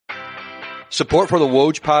Support for the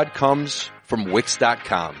Woj Pod comes from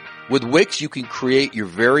Wix.com. With Wix, you can create your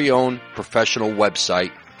very own professional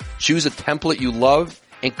website, choose a template you love,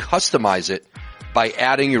 and customize it by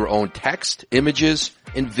adding your own text, images,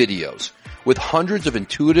 and videos. With hundreds of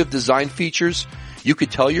intuitive design features, you can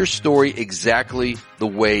tell your story exactly the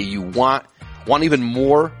way you want. Want even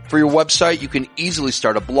more for your website? You can easily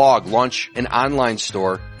start a blog, launch an online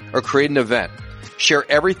store, or create an event. Share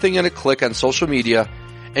everything in a click on social media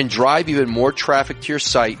and drive even more traffic to your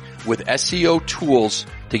site with SEO tools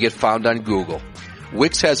to get found on Google.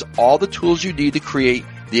 Wix has all the tools you need to create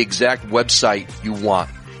the exact website you want.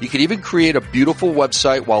 You can even create a beautiful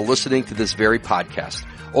website while listening to this very podcast.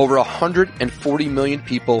 Over 140 million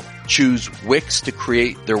people choose Wix to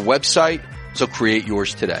create their website, so create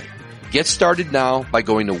yours today. Get started now by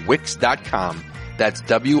going to Wix.com. That's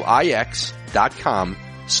Wix.com/Woj,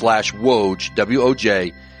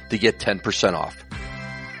 W-O-J, to get 10% off.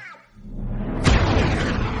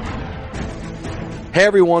 Hey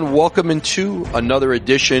everyone, welcome into another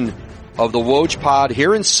edition of the Woj Pod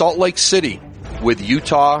here in Salt Lake City with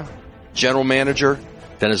Utah General Manager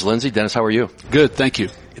Dennis Lindsey. Dennis, how are you? Good, thank you.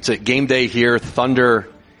 It's a game day here, Thunder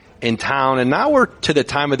in town, and now we're to the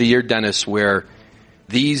time of the year, Dennis, where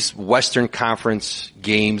these Western Conference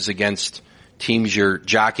games against teams you're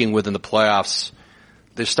jockeying with in the playoffs,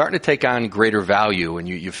 they're starting to take on greater value, and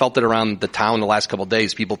you felt it around the town the last couple of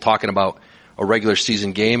days, people talking about a regular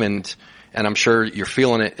season game, and I'm sure you're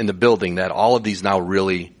feeling it in the building that all of these now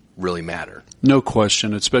really matter. No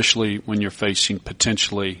question, especially when you're facing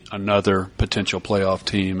potentially another potential playoff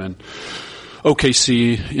team. And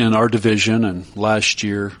OKC in our division and last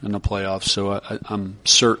year in the playoffs. So I'm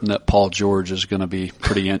certain that Paul George is going to be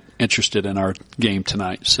pretty interested in our game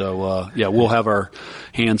tonight. So, we'll have our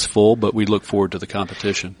hands full, but we look forward to the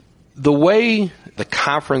competition. The way the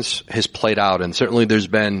conference has played out, and certainly there's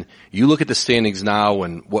been, you look at the standings now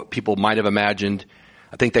and what people might have imagined.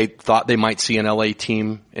 I think they thought they might see an LA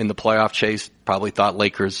team in the playoff chase, probably thought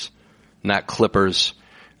Lakers, not Clippers.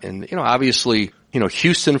 And, obviously,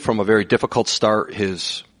 Houston from a very difficult start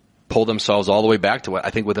has pulled themselves all the way back to it, I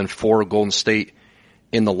think within 4 of Golden State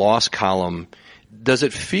in the loss column. Does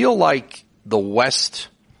it feel like the West,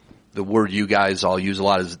 the word you guys all use a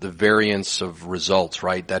lot is the variance of results,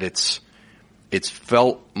 right? That it's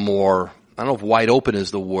felt more, I don't know if wide open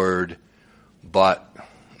is the word, but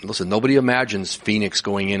listen, nobody imagines Phoenix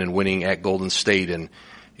going in and winning at Golden State, and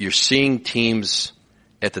you're seeing teams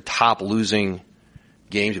at the top losing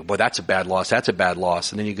games. Boy, that's a bad loss. That's a bad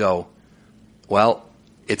loss. And then you go, well,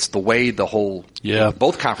 it's the way the whole,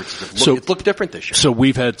 both conferences have looked different this year. So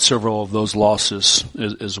we've had several of those losses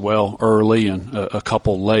as well, early and a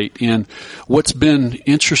couple late. And what's been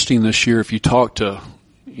interesting this year, if you talk to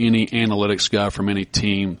any analytics guy from any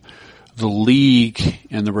team, the league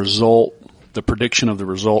and the prediction of the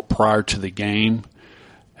result prior to the game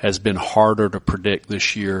has been harder to predict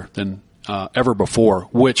this year than ever before,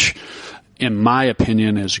 which in my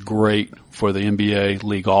opinion is great for the NBA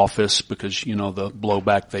league office because, the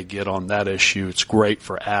blowback they get on that issue. It's great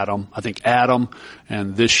for Adam. I think Adam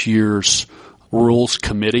and this year's rules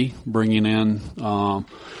committee bringing in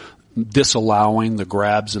disallowing the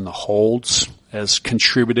grabs and the holds has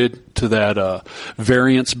contributed to that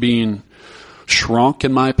variance being shrunk,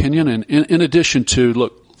 in my opinion. And in addition to,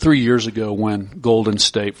 look, 4 years ago when Golden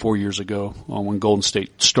State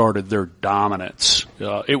started their dominance,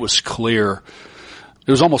 it was clear. It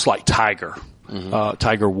was almost like Tiger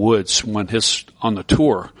Woods when on the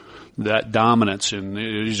tour, that dominance, and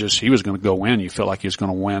he was going to go in. You felt like he was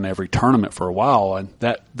going to win every tournament for a while, and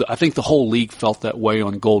I think the whole league felt that way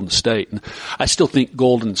on Golden State. And I still think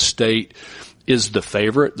Golden State is the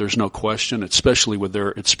favorite. There's no question, especially with their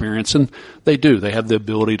experience. And they do. They have the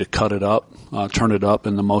ability to cut it up, turn it up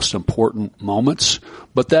in the most important moments.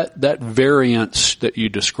 But that variance that you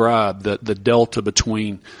described, the delta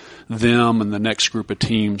between them and the next group of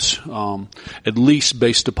teams, at least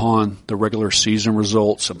based upon the regular season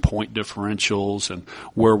results and point differentials and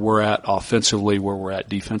where we're at offensively, where we're at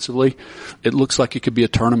defensively, it looks like it could be a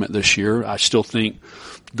tournament this year. I still think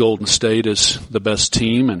Golden State is the best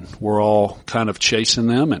team, and we're all kind of chasing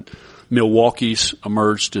them. And Milwaukee's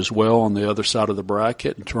emerged as well on the other side of the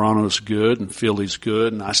bracket, and Toronto's good, and Philly's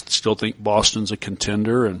good, and I still think Boston's a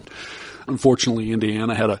contender. And unfortunately,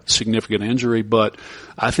 Indiana had a significant injury, but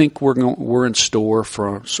I think we're in store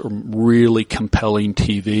for some really compelling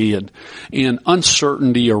TV, and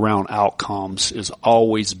uncertainty around outcomes is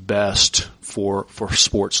always best for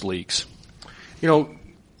sports leagues.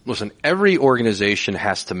 Listen, every organization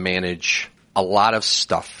has to manage a lot of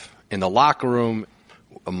stuff in the locker room,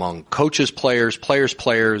 among coaches, players,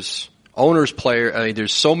 owners, players. I mean,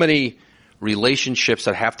 there's so many relationships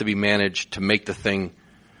that have to be managed to make the thing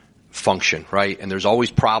function, right? And there's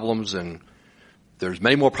always problems, and there's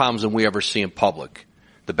many more problems than we ever see in public.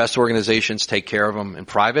 The best organizations take care of them in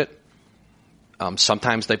private.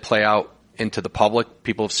 Sometimes they play out into the public.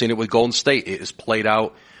 People have seen it with Golden State. It is played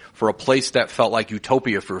out for a place that felt like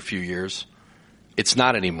utopia for a few years. It's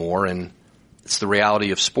not anymore, and it's the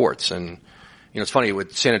reality of sports. And, it's funny,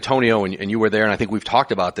 with San Antonio, and you were there, and I think we've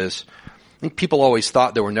talked about this, I think people always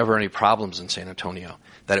thought there were never any problems in San Antonio,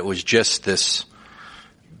 that it was just this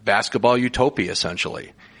basketball utopia,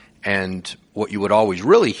 essentially. And what you would always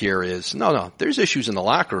really hear is, no, there's issues in the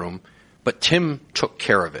locker room, but Tim took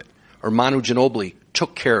care of it. Or Manu Ginobili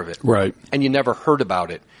took care of it. Right. And you never heard about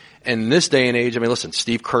it. And in this day and age, listen,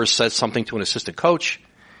 Steve Kerr says something to an assistant coach,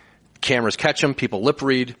 cameras catch him, people lip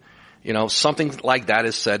read. Something like that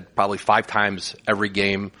is said probably 5 times every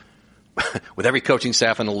game with every coaching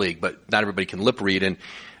staff in the league, but not everybody can lip read.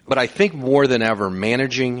 But I think more than ever,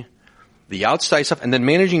 managing the outside stuff and then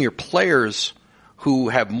managing your players who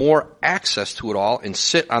have more access to it all and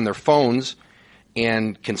sit on their phones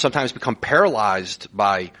and can sometimes become paralyzed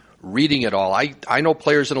by reading it all. I know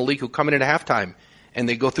players in the league who come in at halftime and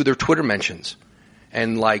they go through their Twitter mentions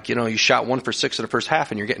and you shot 1 for 6 in the first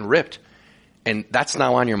half and you're getting ripped. And that's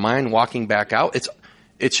now on your mind walking back out.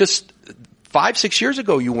 It's just 5-6 years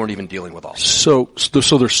ago you weren't even dealing with all this. So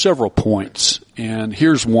there's several points, and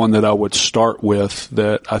here's one that I would start with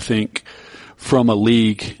that I think from a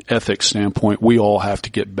league ethics standpoint we all have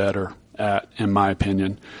to get better at, in my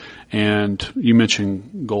opinion. And you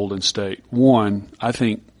mentioned Golden State. One, I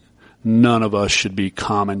think none of us should be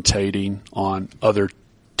commentating on other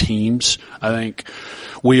teams. I think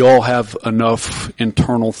we all have enough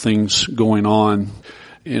internal things going on,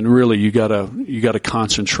 and really you gotta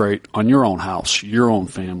concentrate on your own house, your own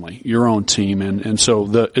family, your own team. And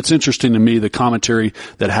so it's interesting to me, the commentary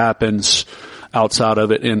that happens outside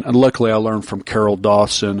of it. And luckily I learned from Carol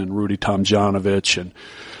Dawson and Rudy Tomjanovich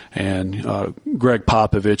and Greg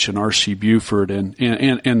Popovich and R.C. Buford and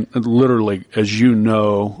literally, as you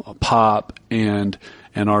know, Pop and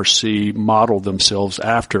R.C. modeled themselves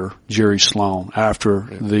after Jerry Sloan, after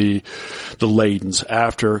the Ladens,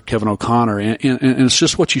 after Kevin O'Connor. And it's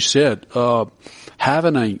just what you said.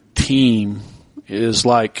 Having a team is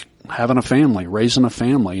like having a family, raising a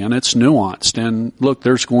family, and it's nuanced. And look,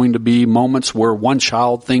 there's going to be moments where one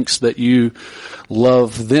child thinks that you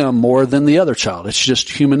love them more than the other child. It's just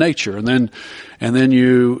human nature. And then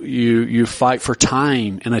you fight for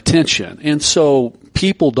time and attention. And so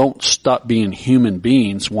people don't stop being human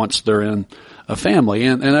beings once they're in a family.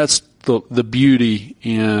 And that's the beauty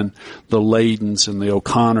in the Ladens and the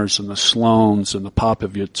O'Connors and the Sloans and the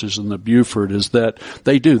Popoviches and the Buford is that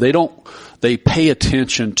they pay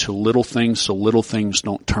attention to little things so little things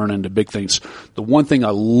don't turn into big things. The one thing I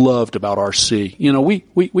loved about RC,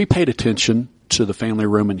 we paid attention to the family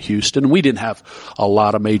room in Houston. We didn't have a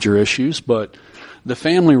lot of major issues, but the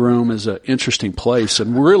family room is an interesting place,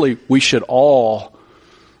 and really we should all,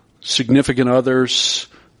 significant others,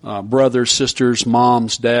 brothers, sisters,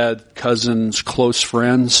 moms, dad, cousins, close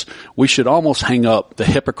friends, we should almost hang up the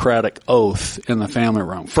Hippocratic oath in the family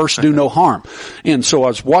room. First, do no harm. And so I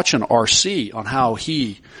was watching RC on how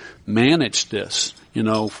he managed this,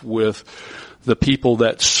 with the people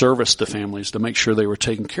that serviced the families to make sure they were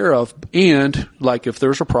taken care of. And like if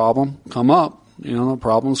there's a problem come up, the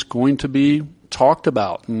problem's going to be talked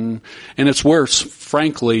about. And it's where,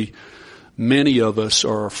 frankly, many of us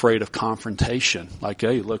are afraid of confrontation. Like,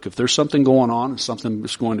 hey, look, if there's something going on and something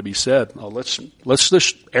is going to be said, let's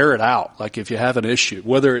just air it out. Like if you have an issue,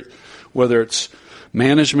 whether it's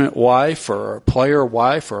management wife or a player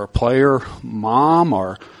wife or a player mom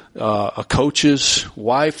or a coach's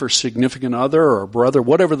wife or significant other or brother,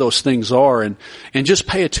 whatever those things are, and just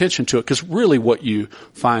pay attention to it. Because really what you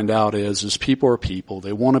find out is people are people.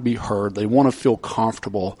 They want to be heard. They want to feel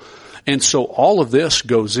comfortable. And so all of this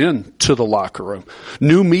goes into the locker room.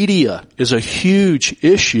 New media is a huge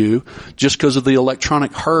issue just because of the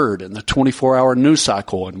electronic herd and the 24-hour news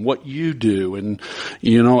cycle and what you do. And,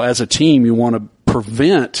 as a team, you want to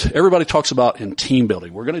prevent, everybody talks about in team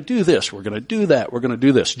building, we're going to do this, we're going to do that, we're going to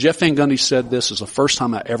do this. Jeff Van Gundy said this is the first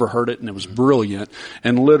time I ever heard it, and it was brilliant.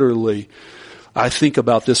 And literally, I think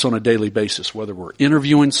about this on a daily basis, whether we're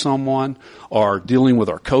interviewing someone or dealing with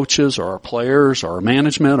our coaches or our players or our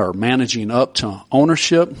management or managing up to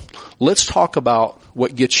ownership. Let's talk about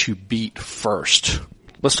what gets you beat first.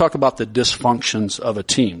 Let's talk about the dysfunctions of a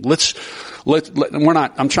team.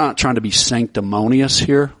 I'm trying to be sanctimonious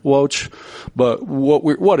here, Woj, but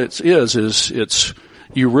what it is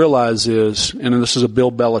you realize is, and this is a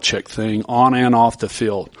Bill Belichick thing, on and off the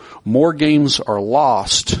field, more games are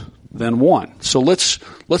lost than one. So let's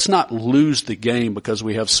not lose the game because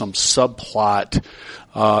we have some subplot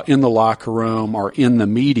in the locker room or in the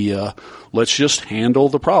media. Let's just handle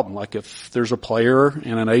the problem. Like if there's a player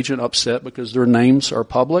and an agent upset because their names are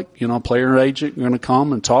public, player and agent are going to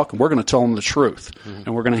come and talk, and we're going to tell them the truth. Mm-hmm.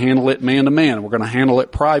 And we're going to handle it man to man, and we're going to handle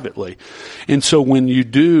it privately. And so when you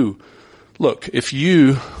do, look, if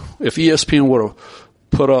ESPN would have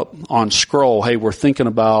put up on scroll, hey, we're thinking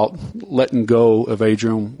about letting go of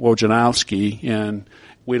Adrian Wojnarowski, and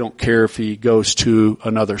we don't care if he goes to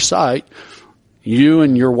another site, you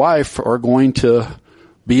and your wife are going to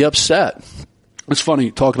be upset. It's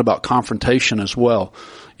funny talking about confrontation as well.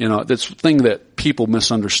 That's the thing that people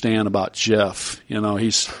misunderstand about Jeff.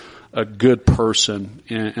 He's a good person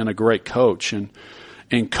and a great coach, and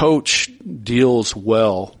Coach deals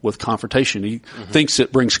well with confrontation. He thinks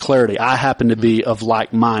it brings clarity. I happen to be of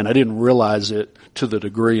like mind. I didn't realize it to the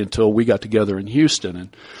degree until we got together in Houston,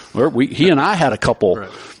 and he and I had a couple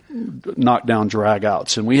knockdown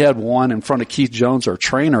dragouts, and we had one in front of Keith Jones, our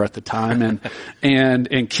trainer at the time,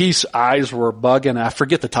 and Keith's eyes were bugging. I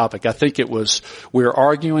forget the topic. I think it was we were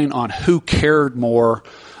arguing on who cared more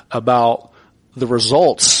about the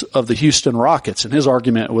results of the Houston Rockets, and his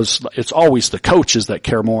argument was it's always the coaches that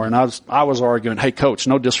care more. And I was arguing, hey, coach,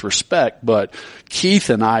 no disrespect, but Keith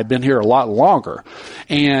and I have been here a lot longer.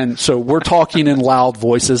 And so we're talking in loud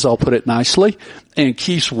voices, I'll put it nicely, and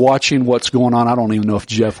Keith's watching what's going on. I don't even know if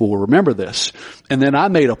Jeff will remember this. And then I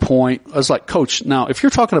made a point. I was like, Coach, now if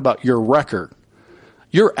you're talking about your record,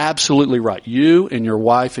 you're absolutely right. You and your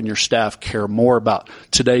wife and your staff care more about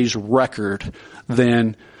today's record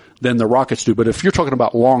than the Rockets do. But if you're talking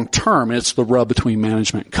about long term, it's the rub between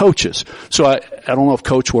management and coaches. So I don't know if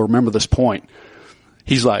Coach will remember this point.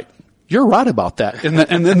 He's like, you're right about that. And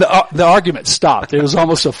then the argument stopped. It was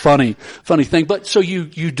almost a funny thing. But so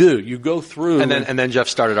you go through. And then Jeff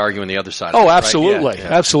started arguing the other side. Oh, absolutely. Right?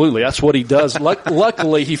 Yeah. Absolutely. That's what he does.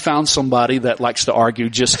 Luckily he found somebody that likes to argue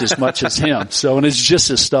just as much as him. So, and it's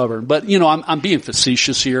just as stubborn. But, I'm being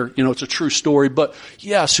facetious here. It's a true story. But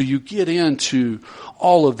yeah, so you get into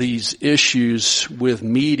all of these issues with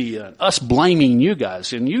media, us blaming you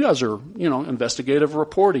guys, and you guys are, investigative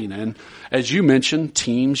reporting. And as you mentioned,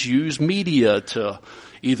 teams use media to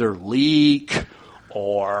either leak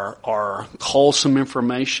or cull some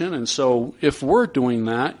information. And so if we're doing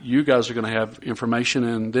that, you guys are going to have information,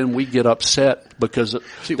 and then we get upset because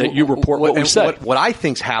you report what we say. What I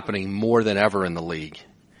think's happening more than ever in the league,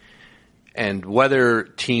 and whether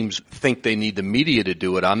teams think they need the media to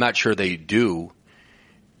do it, I'm not sure they do,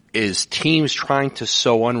 is teams trying to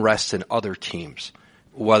sow unrest in other teams,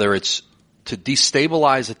 whether it's to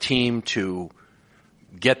destabilize a team, to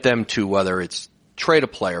get them to, whether it's trade a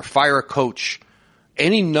player, fire a coach,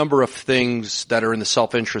 any number of things that are in the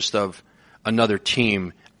self-interest of another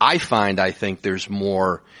team. I think there's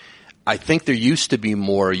more. I think there used to be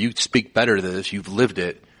more. You speak better to this. You've lived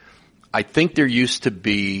it. I think there used to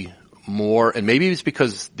be more, and maybe it's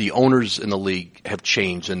because the owners in the league have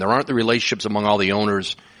changed and there aren't the relationships among all the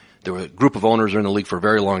owners. There were a group of owners in the league for a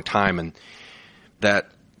very long time, and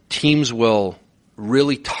that teams will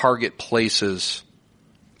really target places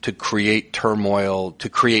to create turmoil, to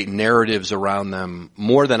create narratives around them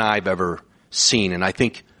more than I've ever seen. And I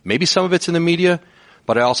think maybe some of it's in the media,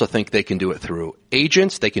 but I also think they can do it through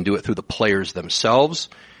agents. They can do it through the players themselves.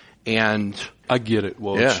 And I get it,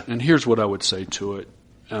 Woj. Yeah. And here's what I would say to it.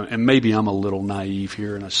 And maybe I'm a little naive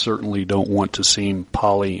here, and I certainly don't want to seem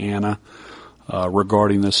Pollyanna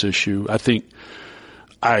regarding this issue. I think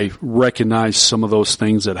I recognize some of those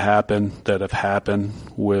things that have happened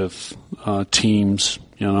with teams.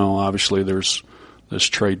 Obviously there's this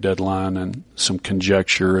trade deadline and some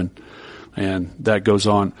conjecture and that goes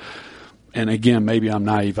on. And again, maybe I'm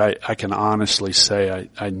naive. I can honestly say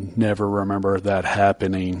I never remember that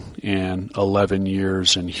happening in 11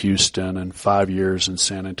 years in Houston and 5 years in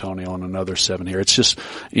San Antonio and another 7 here. It's just,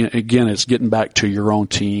 again, it's getting back to your own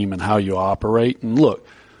team and how you operate. And look,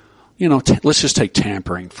 let's just take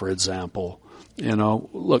tampering, for example.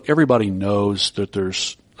 Look, everybody knows that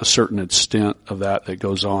there's a certain extent of that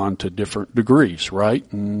goes on to different degrees, right?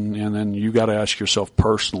 And then you got to ask yourself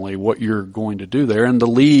personally what you're going to do there. And the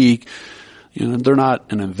league, they're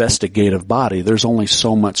not an investigative body. There's only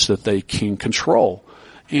so much that they can control.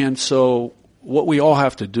 And so what we all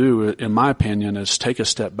have to do, in my opinion, is take a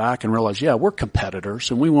step back and realize, yeah, we're competitors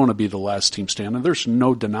and we want to be the last team standing. There's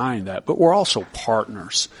no denying that, but we're also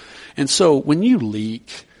partners. And so when you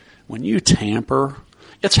leak, when you tamper,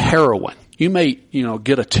 it's heroin. You may,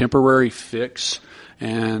 get a temporary fix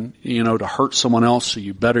and, to hurt someone else so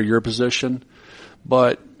you better your position.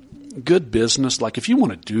 But good business, like if you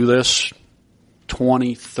want to do this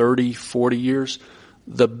 20, 30, 40 years,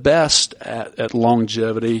 the best at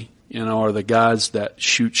longevity, are the guys that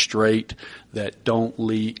shoot straight, that don't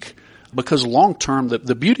leak. Because long term,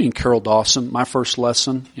 the beauty in Carroll Dawson, my first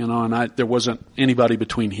lesson, and there wasn't anybody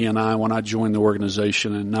between he and I when I joined the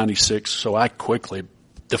organization in 96, so I quickly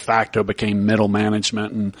de facto became middle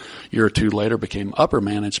management, and a year or two later became upper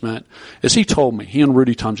management. As he told me, he and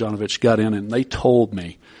Rudy Tomjanovich got in and they told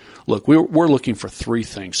me, look, we're looking for three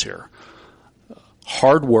things here.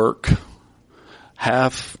 Hard work,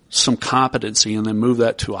 have some competency, and then move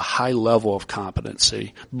that to a high level of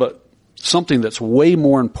competency. But something that's way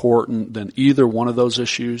more important than either one of those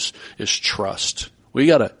issues is trust. We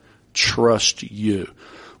got to trust you.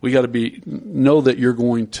 We got to know that you're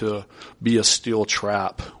going to be a steel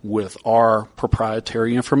trap with our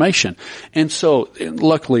proprietary information. And so,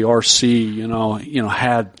 luckily, RC,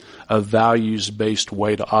 had a values-based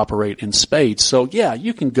way to operate in spades. So, yeah,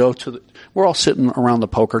 you can go we're all sitting around the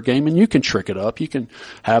poker game, and you can trick it up. You can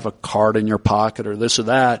have a card in your pocket or this or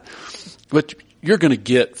that, but you're going to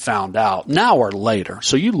get found out now or later.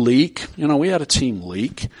 So you leak. We had a team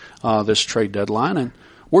leak this trade deadline, and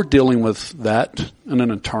we're dealing with that in an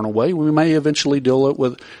internal way. We may eventually deal it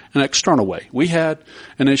with an external way. We had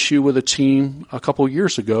an issue with a team a couple of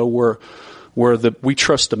years ago where we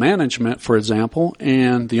trust the management, for example,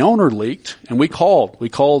 and the owner leaked, and we called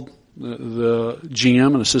the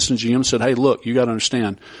GM and assistant GM, said, hey, look, you got to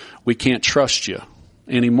understand, we can't trust you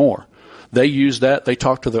anymore. They used that. They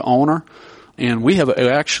talked to the owner, and we have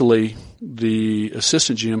actually the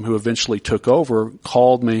assistant GM who eventually took over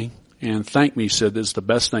called me and thanked me, said this is the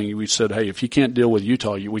best thing. We said, hey, if you can't deal with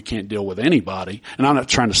Utah, we can't deal with anybody. And I'm not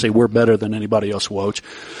trying to say we're better than anybody else, Woj.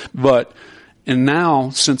 And now,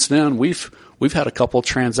 since then, we've had a couple of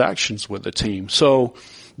transactions with the team. So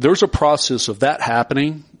there's a process of that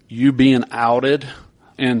happening, you being outed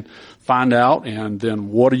and find out, and then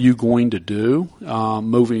what are you going to do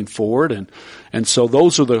moving forward? And so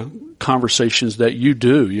those are the conversations that you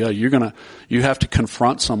do. Yeah, you have to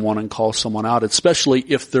confront someone and call someone out, especially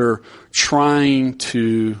if they're trying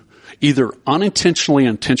to either unintentionally or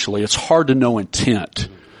intentionally. It's hard to know intent.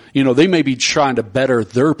 They may be trying to better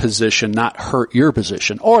their position, not hurt your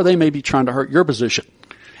position, or they may be trying to hurt your position.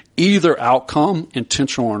 Either outcome,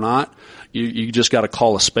 intentional or not, you just got to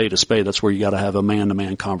call a spade a spade. That's where you got to have a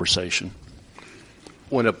man-to-man conversation.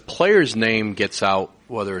 When a player's name gets out,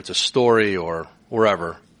 whether it's a story or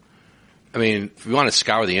wherever, I mean, if you want to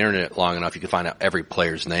scour the internet long enough, you can find out every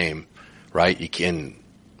player's name, right? You can,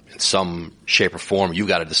 in some shape or form, you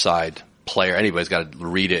got to decide anybody's got to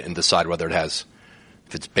read it and decide whether if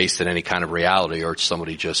it's based in any kind of reality or it's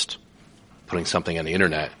somebody just putting something on the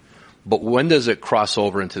internet. But when does it cross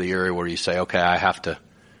over into the area where you say, okay,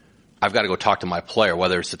 I've got to go talk to my player,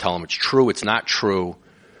 whether it's to tell them it's true, it's not true,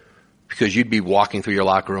 because you'd be walking through your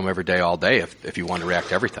locker room every day, all day if you wanted to react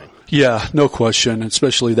to everything. Yeah, no question.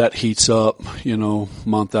 Especially that heats up,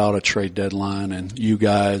 month out of trade deadline, and you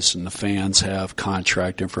guys and the fans have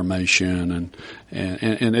contract information, and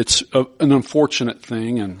it's an unfortunate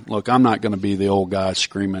thing. And look, I'm not going to be the old guy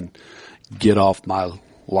screaming, "Get off my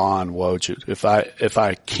lawn, Woj." If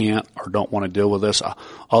I can't or don't want to deal with this,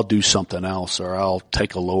 I'll do something else, or I'll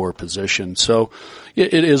take a lower position. So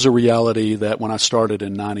it is a reality that when I started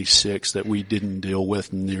in 96 that we didn't deal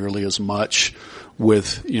with nearly as much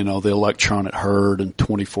with, the electronic herd and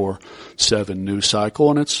 24/7 news cycle.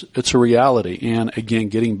 And it's a reality. And again,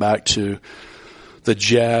 getting back to the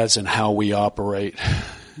Jazz and how we operate,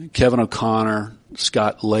 Kevin O'Connor,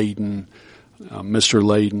 Scott Layden, Mr.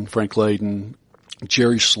 Layden, Frank Layden,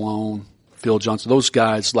 Jerry Sloan, Phil Johnson, those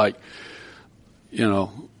guys,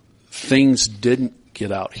 things didn't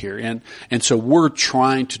get out here. And so we're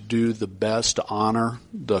trying to do the best to honor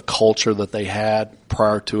the culture that they had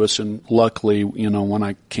prior to us. And luckily, when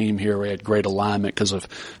I came here, we had great alignment because of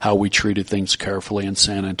how we treated things carefully in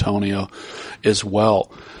San Antonio as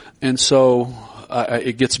well. And so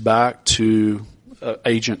it gets back to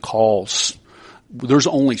agent calls. There's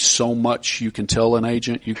only so much you can tell an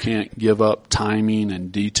agent. You can't give up timing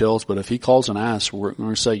and details. But if he calls and asks, we're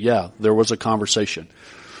going to say, yeah, there was a conversation.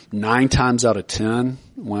 9 times out of 10,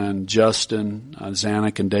 when Justin,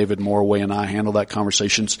 Zanuck, and David Morway and I handle that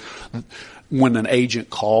conversations, when an agent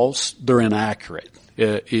calls, they're inaccurate.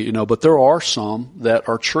 But there are some that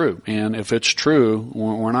are true. And if it's true,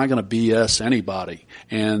 we're not going to BS anybody.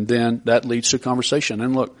 And then that leads to conversation.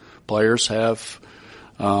 And look, players have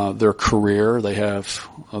their career. They have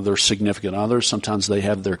their significant others. Sometimes they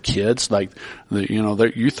have their kids.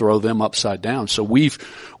 You throw them upside down. So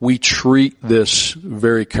we treat this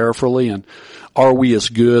very carefully. And are we as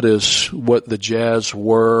good as what the Jazz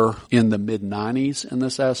were in the mid-90s in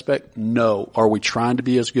this aspect? No. Are we trying to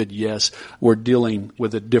be as good? Yes. We're dealing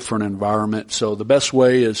with a different environment. So the best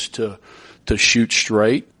way is to shoot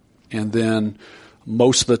straight, and then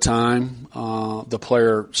most of the time, the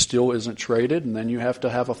player still isn't traded, and then you have to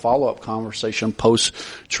have a follow-up conversation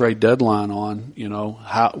post-trade deadline on,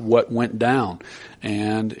 what went down.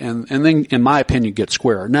 And then, in my opinion, get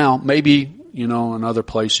square. Now, maybe, in other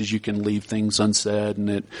places you can leave things unsaid and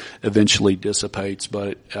it eventually dissipates.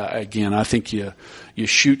 But, again, I think you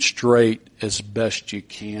shoot straight as best you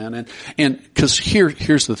can. And 'cause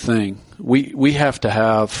here's the thing. We have to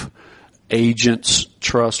have agents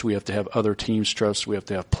trust, we have to have other teams trust, we have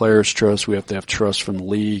to have players trust, we have to have trust from the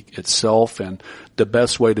league itself, and the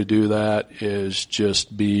best way to do that is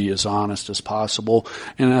just be as honest as possible.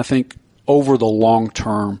 And I think over the long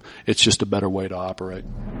term, it's just a better way to operate.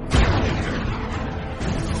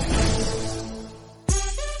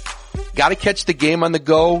 Got to catch the game on the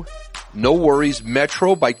go? No worries.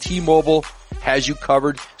 Metro by T-Mobile has you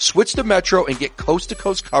covered. Switch to Metro and get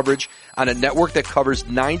coast-to-coast coverage on a network that covers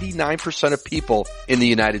 99% of people in the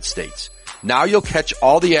United States. Now you'll catch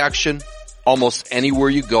all the action almost anywhere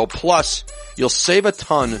you go. Plus, you'll save a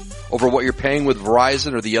ton over what you're paying with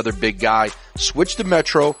Verizon or the other big guy. Switch to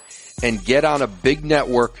Metro and get on a big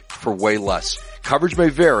network for way less. Coverage may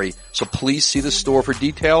vary, so please see the store for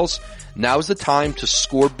details. Now's the time to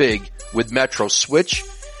score big with Metro. Switch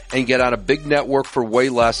and get on a big network for way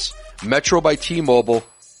less. Metro by T-Mobile,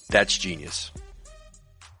 that's genius.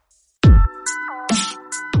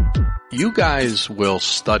 You guys will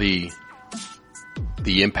study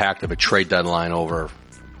the impact of a trade deadline over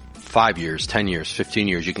 5 years, 10 years, 15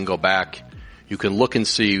 years. You can go back. You can look and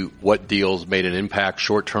see what deals made an impact,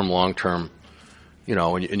 short-term, long-term.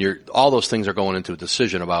 And all those things are going into a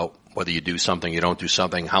decision about whether you do something, you don't do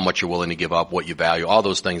something, how much you're willing to give up, what you value, all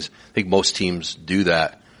those things. I think most teams do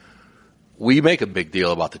that. We make a big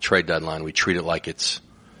deal about the trade deadline. We treat it like it's,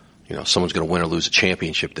 someone's going to win or lose a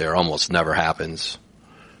championship there. Almost never happens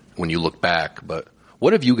when you look back. But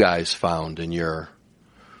what have you guys found you're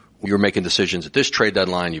making decisions at this trade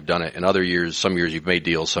deadline? You've done it in other years. Some years you've made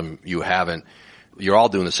deals, some you haven't. You're all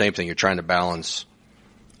doing the same thing. You're trying to balance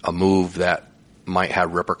a move that might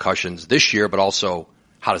have repercussions this year, but also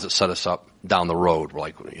how does it set us up down the road?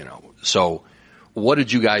 So what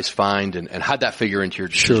did you guys find, and how'd that figure into your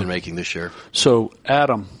decision-making this year? So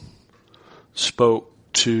Adam spoke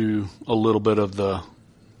to a little bit of the,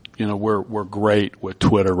 we're great with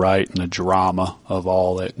Twitter, right, and the drama of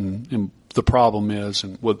all that. And the problem is,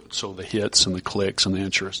 so the hits and the clicks and the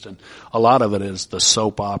interest, and a lot of it is the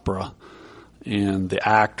soap opera and the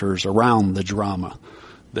actors around the drama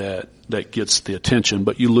that gets the attention,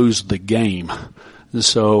 but you lose the game.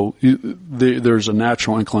 So there's a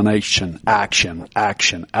natural inclination, action,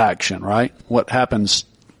 right? What happens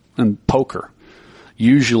in poker?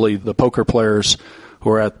 Usually the poker players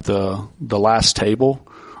who are at the last table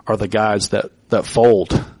are the guys that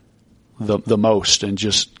fold the most and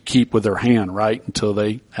just keep with their hand, right, until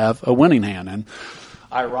they have a winning hand. And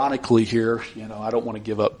ironically here, I don't want to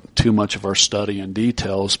give up too much of our study and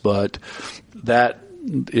details, but that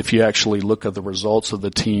if you actually look at the results of the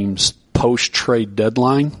teams post-trade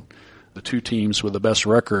deadline, the two teams with the best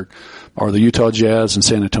record are the Utah Jazz and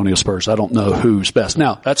San Antonio Spurs. I don't know who's best.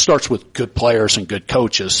 Now, that starts with good players and good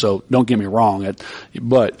coaches, so don't get me wrong.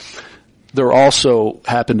 But there also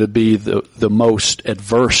happen to be the most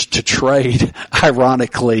adverse to trade,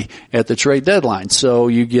 ironically, at the trade deadline. So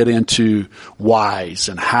you get into whys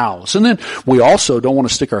and hows. And then we also don't want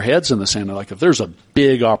to stick our heads in the sand. Like if there's a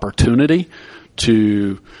big opportunity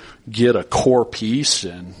to get a core piece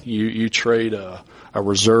and you trade a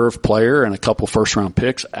reserve player and a couple first round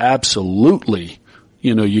picks, absolutely,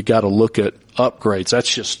 you got to look at upgrades.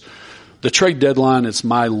 That's just the trade deadline is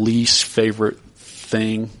my least favorite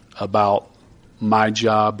thing about my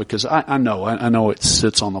job because I know it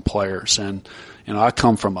sits on the players, and I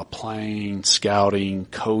come from a playing, scouting,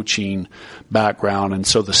 coaching background, and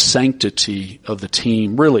so the sanctity of the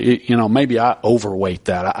team really, maybe I overweight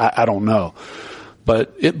that. I don't know.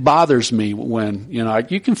 But it bothers me when,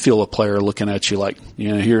 you can feel a player looking at you like,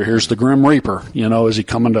 here's the Grim Reaper. Is he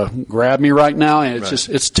coming to grab me right now? And it's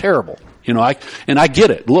it's terrible. I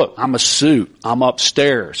get it. Look, I'm a suit. I'm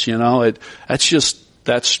upstairs. That's just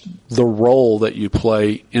the role that you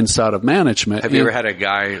play inside of management. Have you ever had a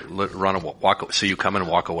guy run and walk, see you come in and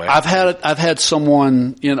walk away? I've had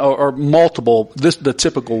someone, or multiple, the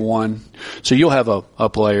typical one. So you'll have a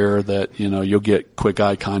player that, you'll get quick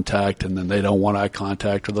eye contact and then they don't want eye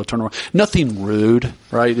contact or they'll turn around. Nothing rude,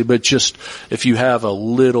 right? But just if you have a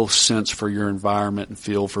little sense for your environment and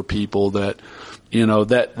feel for people that,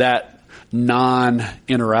 that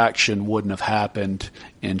non-interaction wouldn't have happened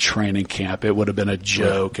in training camp. It would have been a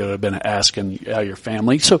joke. It would have been asking how your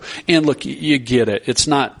family. So, and look, you get it. It's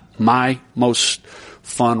not my most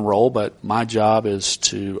fun role, but my job is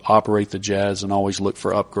to operate the Jazz and always look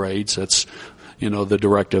for upgrades. That's, the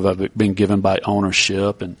directive of it being given by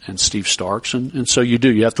ownership and Steve Starks. And so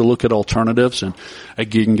you have to look at alternatives and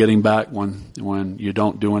again, getting back when you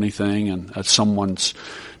don't do anything and someone's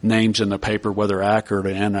names in the paper, whether accurate or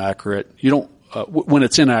inaccurate, when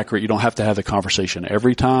it's inaccurate, you don't have to have the conversation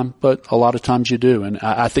every time, but a lot of times you do. And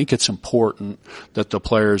I think it's important that the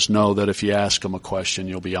players know that if you ask them a question,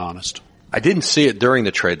 you'll be honest. I didn't see it during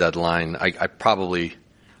the trade deadline. I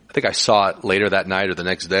think I saw it later that night or the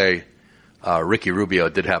next day. Ricky Rubio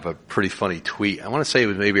did have a pretty funny tweet. I want to say it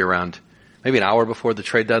was maybe an hour before the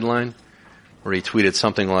trade deadline, where he tweeted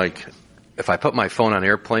something like, if I put my phone on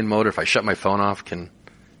airplane mode or if I shut my phone off, can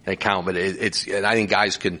it count? But and I think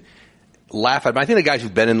guys can laugh at it. But I think the guys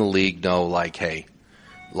who've been in the league know, hey,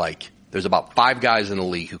 there's about 5 guys in the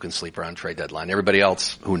league who can sleep around trade deadline. Everybody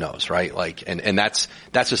else, who knows, right? And that's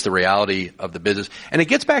just the reality of the business. And it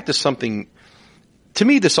gets back to something, to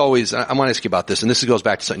me, I want to ask you about this, and this goes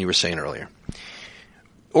back to something you were saying earlier.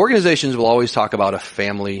 Organizations will always talk about a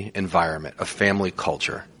family environment, a family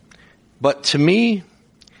culture. But to me,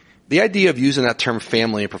 the idea of using that term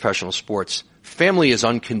family in professional sports, family is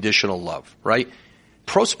unconditional love, right?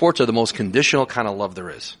 Pro sports are the most conditional kind of love there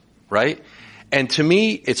is, right? And to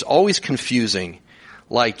me, it's always confusing.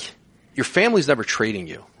 Your family's never trading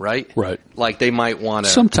you, right? Right. They might want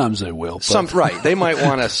to. Sometimes they will. Right. They might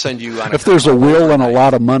want to send you on if there's a will and a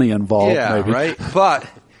lot of money involved, yeah, maybe. Right.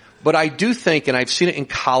 But I do think, and I've seen it in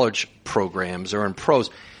college programs or in pros,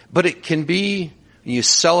 but it can be, you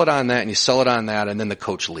sell it on that and you sell it on that and then the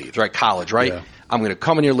coach leaves, right? College, right? Yeah. I'm going to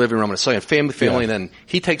come in your living room, I'm going to sell you family, yeah. And then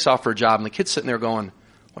he takes off for a job and the kid's sitting there going,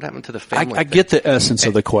 what happened to the family? I get the essence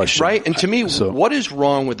of the question. Right? And to me, what is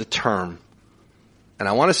wrong with the term? And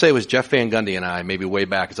I want to say it was Jeff Van Gundy and I, maybe way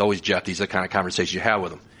back. It's always Jeff. These are the kind of conversations you have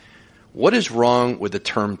with him. What is wrong with the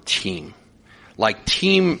term team?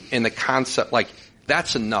 Team in the concept,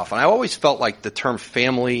 that's enough. And I always felt like the term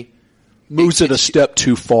family moves it a step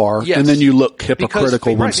too far. Yes, and then you look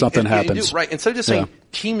hypocritical when something happens. Right. Instead of just saying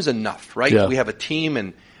team's enough, right? Yeah. We have a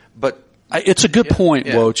team but it's a good point,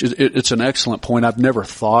 Woj. It's an excellent point. I've never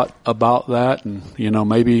thought about that, and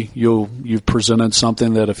maybe you've presented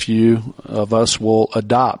something that a few of us will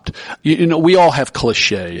adopt. We all have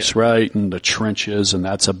cliches, right? And the trenches, and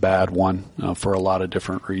that's a bad one for a lot of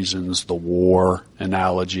different reasons. The war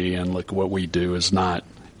analogy, and look, what we do is not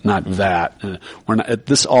that. We're not.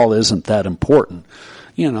 This all isn't that important.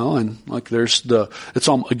 And there's it's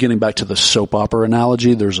all getting back to the soap opera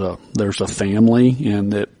analogy. There's a family,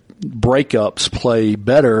 and that breakups play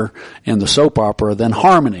better in the soap opera than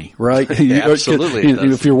harmony, right? Yeah, absolutely.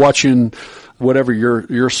 If you're watching whatever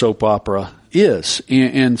your soap opera is,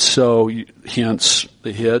 and so hence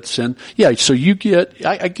the hits, and so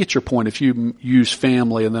I get your point. If you use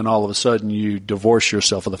family and then all of a sudden you divorce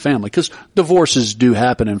yourself of the family, because divorces do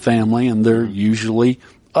happen in family and they're usually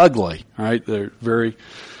ugly, right? There are very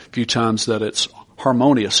few times that it's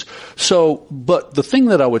harmonious. So, but the thing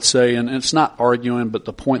that I would say, and it's not arguing, but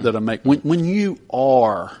the point that I make, when you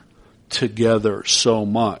are together so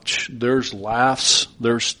much, there's laughs,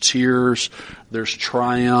 there's tears, there's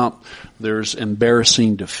triumph, there's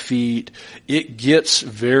embarrassing defeat. It gets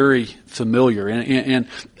very familiar. And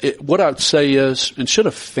what I would say is, instead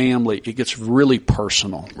of family, it gets really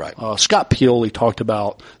personal. Right. Scott Pioli talked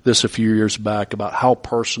about this a few years back, about how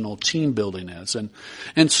personal team building is.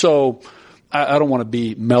 And so, I don't want to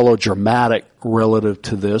be melodramatic relative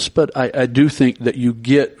to this, but I do think that you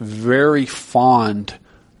get very fond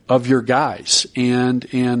of your guys.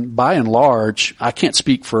 And by and large, I can't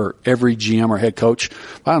speak for every GM or head coach.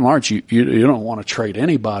 By and large, you don't want to trade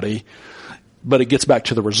anybody, but it gets back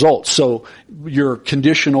to the results. So your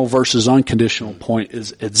conditional versus unconditional point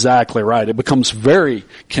is exactly right. It becomes very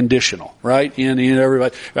conditional, right? And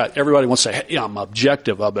everybody wants to say, hey, I'm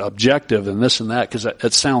objective and this and that, because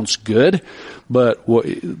it sounds good. But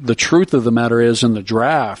the truth of the matter is, in the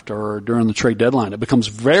draft or during the trade deadline, it becomes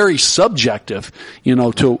very subjective,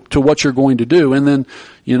 to what you're going to do. And then,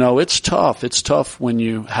 it's tough. It's tough when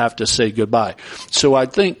you have to say goodbye. So I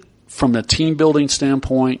think from a team building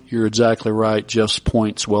standpoint, you're exactly right. Jeff's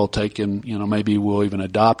point's well taken. Maybe we'll even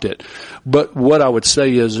adopt it. But what I would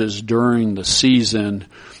say is during the season,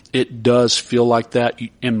 it does feel like that.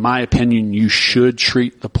 In my opinion, you should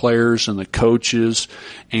treat the players and the coaches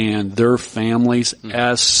and their families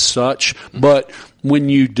as such. But when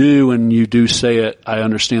you do, and you do say it, I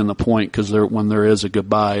understand the point, because when there is a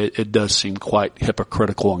goodbye, it does seem quite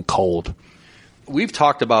hypocritical and cold. We've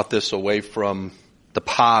talked about this away from the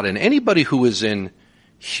pod, and anybody who is in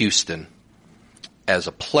Houston as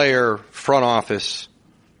a player, front office,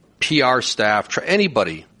 PR staff,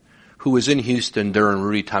 anybody who was in Houston during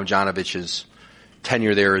Rudy Tomjanovich's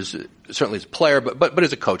tenure there, is certainly as a player, but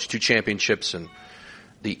as a coach, 2 championships, and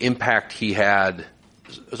the impact he had.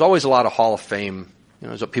 There's always a lot of Hall of Fame.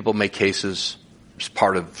 So people make cases as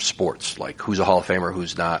part of sports, like who's a Hall of Famer,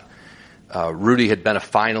 who's not. Rudy had been a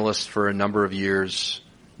finalist for a number of years,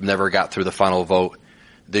 never got through the final vote.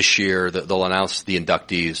 This year, they'll announce the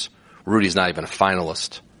inductees. Rudy's not even a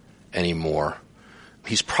finalist anymore.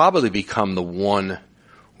 He's probably become the one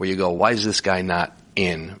where you go, why is this guy not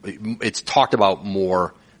in? It's talked about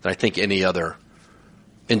more than I think any other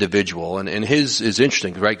individual. And his is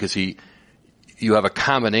interesting, right? Because you have a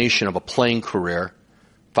combination of a playing career,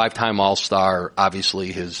 5-time All-Star.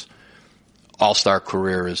 Obviously, his All-Star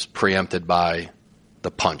career is preempted by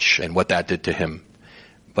the punch and what that did to him.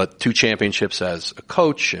 But 2 championships as a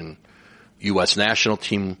coach and U.S. national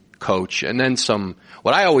team coach, and then some,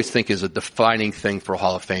 what I always think is a defining thing for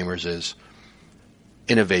Hall of Famers is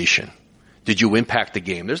innovation. Did you impact the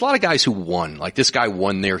game? There's a lot of guys who won. Like this guy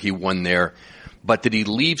won there, he won there. But did he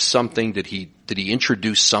leave something? Did he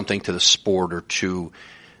introduce something to the sport or to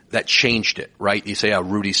that changed it, right? You say,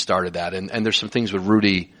 Rudy started that. And there's some things with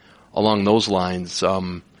Rudy along those lines.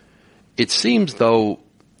 It seems, though,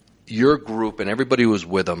 your group and everybody who was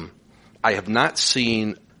with him, I have not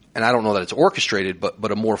seen, and I don't know that it's orchestrated,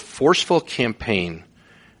 but a more forceful campaign,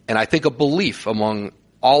 and I think a belief among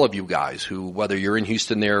all of you guys who, whether you're in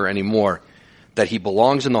Houston there or anymore, that he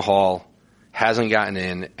belongs in the Hall, hasn't gotten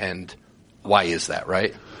in, and why is that,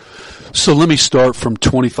 right? So let me start from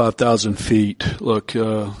 25,000 feet. Look,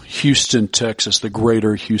 Houston, Texas, the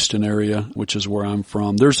greater Houston area, which is where I'm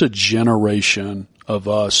from, there's a generation of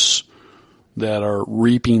us that are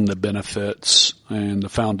reaping the benefits and the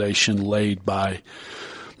foundation laid by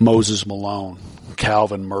Moses Malone,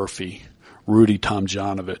 Calvin Murphy, Rudy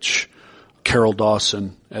Tomjanovich, Carroll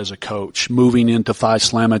Dawson as a coach, moving into Phi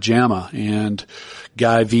Slamma Jamma, and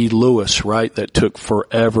Guy V. Lewis, right, that took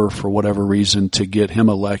forever for whatever reason to get him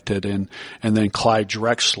elected, and then Clyde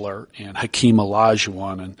Drexler and Hakeem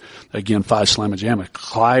Olajuwon, and again, Phi Slamma Jamma.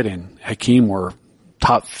 Clyde and Hakeem were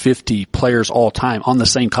top 50 players all time on the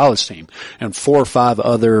same college team, and 4 or 5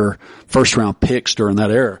 other first round picks during that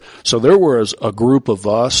era. So there was a group of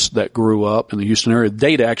us that grew up in the Houston area.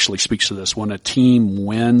 Data actually speaks to this. When a team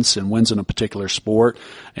wins and wins in a particular sport,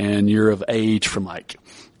 and you're of age from like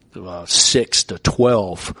 6 to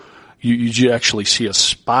 12, you actually see a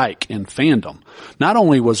spike in fandom. Not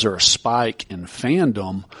only was there a spike in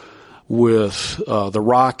fandom with the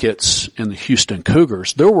Rockets and the Houston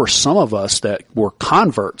Cougars, there were some of us that were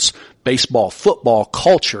converts, baseball, football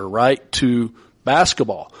culture, right, to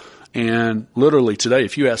basketball. And literally today,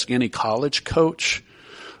 if you ask any college coach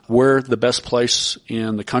where the best place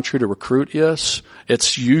in the country to recruit is,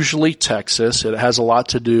 it's usually Texas. It has a lot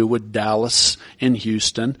to do with Dallas and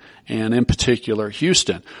Houston, and in particular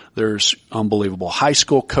Houston. There's unbelievable high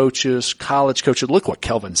school coaches, college coaches. Look what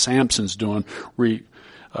Kelvin Sampson's doing,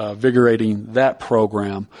 invigorating that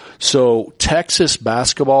program. So Texas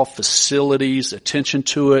basketball facilities, attention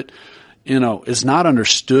to it, is not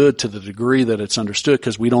understood to the degree that it's understood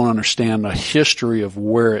because we don't understand the history of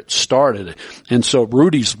where it started. And so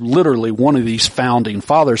Rudy's literally one of these founding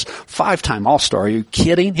fathers, 5-time All-Star. Are you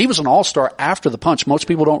kidding? He was an All-Star after the punch. Most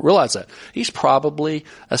people don't realize that. He's probably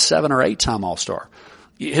a 7 or 8-time All-Star.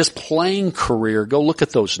 His playing career, go look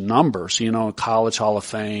at those numbers, College Hall of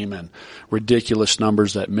Fame and ridiculous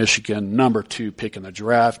numbers at Michigan, number 2 pick in the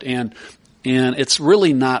draft. And it's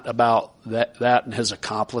really not about that and his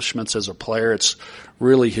accomplishments as a player. It's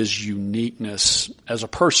really his uniqueness as a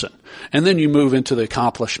person. And then you move into the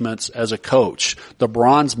accomplishments as a coach. The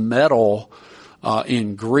bronze medal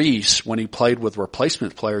in Greece when he played with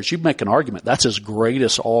replacement players, you'd make an argument that's his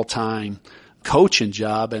greatest all-time coaching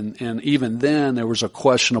job, and even then there was a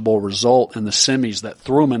questionable result in the semis that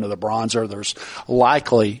threw him into the bronze, or there's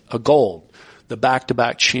likely a gold. The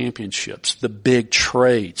back-to-back championships, the big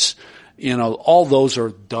trades, all those are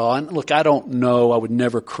done. Look, I don't know. I would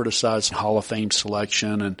never criticize Hall of Fame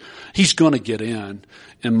selection, and he's going to get in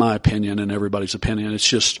my opinion, and everybody's opinion. It's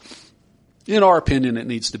just In our opinion, it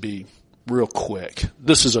needs to be real quick.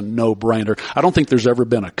 This is a no-brainer. I don't think there's ever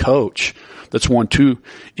been a coach that's won 2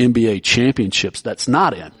 NBA championships that's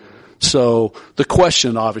not in. So the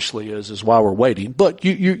question obviously is why we're waiting. But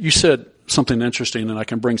you said something interesting, and I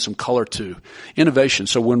can bring some color to innovation.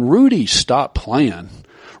 So when Rudy stopped playing,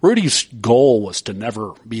 Rudy's goal was to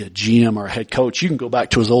never be a GM or a head coach. You can go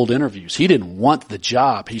back to his old interviews. He didn't want the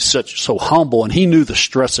job. He's so humble, and he knew the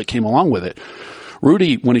stress that came along with it.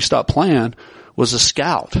 Rudy, when he stopped playing, was a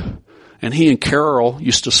scout. And he and Carroll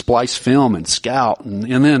used to splice film and scout.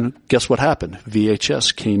 And then guess what happened?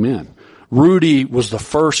 VHS came in. Rudy was the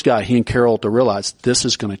first guy, he and Carroll, to realize this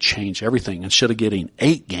is going to change everything. Instead of getting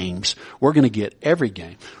 8 games, we're going to get every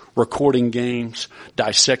game. Recording games,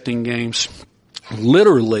 dissecting games.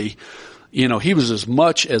 Literally, he was as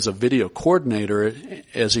much as a video coordinator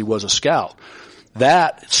as he was a scout.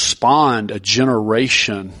 That spawned a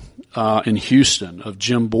generation in Houston of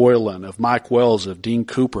Jim Boylan, of Mike Wells, of Dean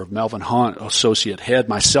Cooper, of Melvin Hunt, associate head,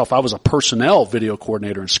 myself. I was a personnel video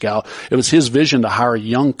coordinator and scout. It was his vision to hire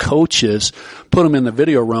young coaches, put them in the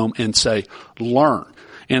video room and say, learn.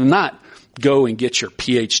 And not go and get your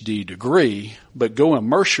PhD degree, but go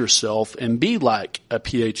immerse yourself and be like a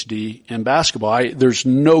PhD in basketball. There's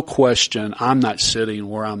no question I'm not sitting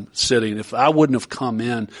where I'm sitting. If I wouldn't have come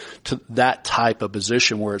in to that type of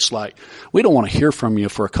position where it's like, we don't want to hear from you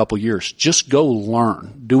for a couple years. Just go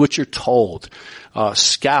learn. Do what you're told.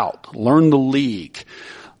 Scout. Learn the league.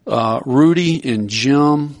 Rudy and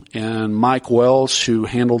Jim and Mike Wells, who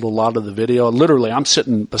handled a lot of the video. Literally, I'm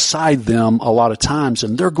sitting beside them a lot of times,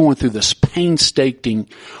 and they're going through this painstaking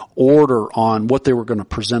order on what they were going to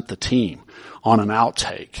present the team on an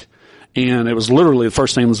outtake. And it was literally the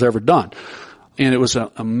first thing that was ever done. And it was an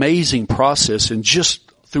amazing process, and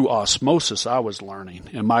just through osmosis, I was learning,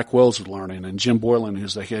 and Mike Wells was learning, and Jim Boylan,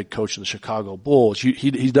 who's the head coach of the Chicago Bulls.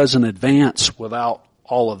 He doesn't advance without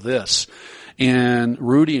all of this. And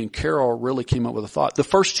Rudy and Carroll really came up with a thought. The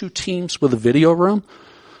first 2 teams with a video room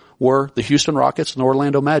were the Houston Rockets and the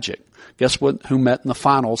Orlando Magic. Guess what? Who met in the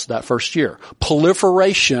finals that first year?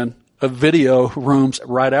 Proliferation of video rooms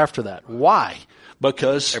right after that. Why?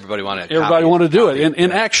 Because everybody wanted to do it.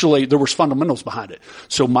 And actually, there was fundamentals behind it.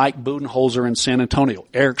 So Mike Budenholzer in San Antonio,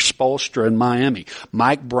 Eric Spoelstra in Miami,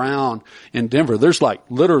 Mike Brown in Denver. There's like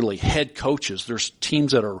literally head coaches. There's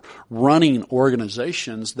teams that are running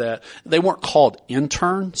organizations that they weren't called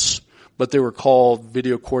interns, but they were called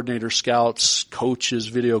video coordinator scouts, coaches,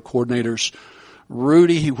 video coordinators.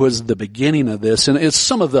 Rudy was the beginning of this, and it's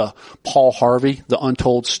some of the Paul Harvey, the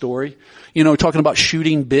untold story. Talking about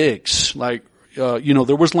shooting bigs, like, there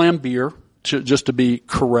was Lambeer, just to be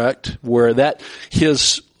correct, where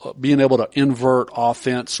his being able to invert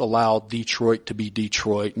offense allowed Detroit to be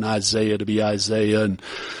Detroit and Isaiah to be Isaiah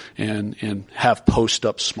and have post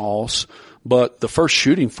up smalls. But the first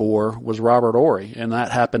shooting 4 was Robert Horry, and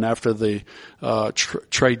that happened after the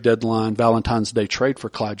trade deadline, Valentine's Day trade for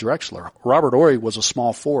Clyde Drexler. Robert Horry was a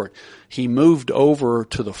small forward. He moved over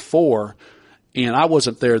to the 4. And I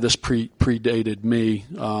wasn't there. This predated me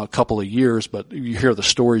a couple of years, but you hear the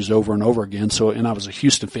stories over and over again. And I was a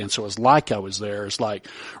Houston fan, so it was like I was there. It's like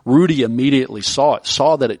Rudy immediately saw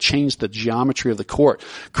that it changed the geometry of the court,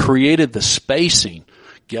 created the spacing.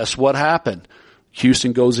 Guess what happened?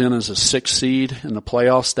 Houston goes in as a 6th seed in the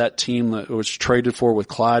playoffs. That team that was traded for with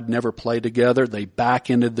Clyde never played together. They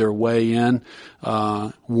back-ended their way in,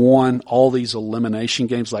 won all these elimination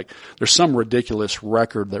games. Like, there's some ridiculous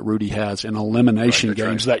record that Rudy has in elimination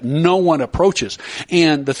games that no one approaches.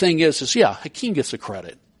 And the thing is Hakeem gets the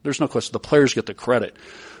credit. There's no question. The players get the credit.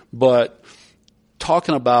 But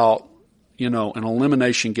talking about, in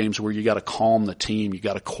elimination games where you got to calm the team, you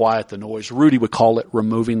got to quiet the noise. Rudy would call it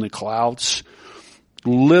removing the clouds.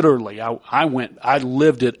 Literally, I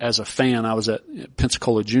lived it as a fan. I was at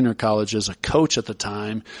Pensacola Junior College as a coach at the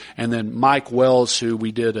time. And then Mike Wells, who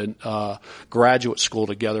we did a graduate school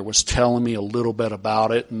together, was telling me a little bit about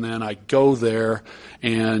it. And then I go there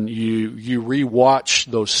and you rewatch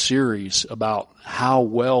those series about how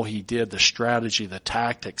well he did, the strategy, the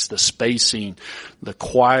tactics, the spacing, the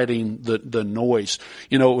quieting, the noise.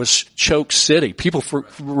 It was choke city. People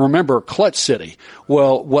remember clutch city.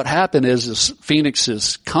 Well, what happened is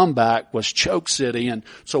Phoenix's comeback was choke city. And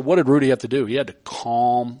so what did Rudy have to do? He had to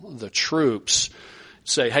calm the troops,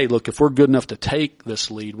 say, hey, look, if we're good enough to take this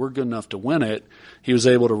lead, we're good enough to win it. He was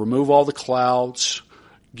able to remove all the clouds,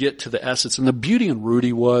 get to the essence. And the beauty in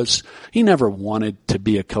Rudy was he never wanted to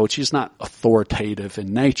be a coach. He's not authoritative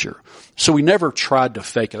in nature. So he never tried to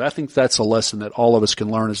fake it. I think that's a lesson that all of us can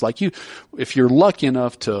learn is like if you're lucky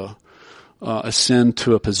enough to ascend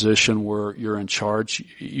to a position where you're in charge,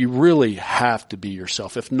 you really have to be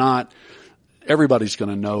yourself. If not, everybody's going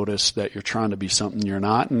to notice that you're trying to be something you're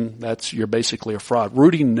not, and you're basically a fraud.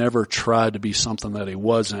 Rudy never tried to be something that he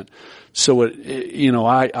wasn't. So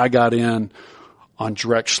I got in on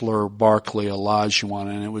Drexler, Barkley, Olajuwon,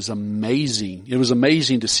 and it was amazing. It was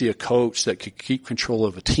amazing to see a coach that could keep control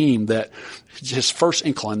of a team that his first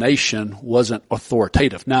inclination wasn't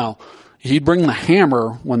authoritative. Now, he'd bring the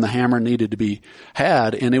hammer when the hammer needed to be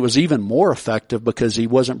had, and it was even more effective because he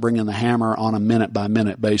wasn't bringing the hammer on a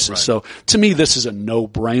minute-by-minute basis. Right. So to me, this is a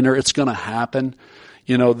no-brainer. It's going to happen.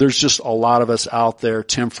 There's just a lot of us out there.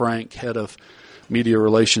 Tim Frank, head of media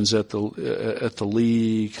relations at the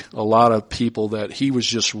league, a lot of people that he was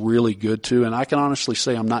just really good to. And I can honestly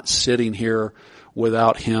say I'm not sitting here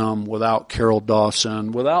without him, without Carol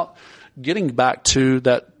Dawson, without getting back to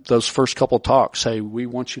those first couple of talks. Hey, we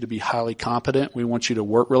want you to be highly competent. We want you to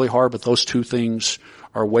work really hard, but those two things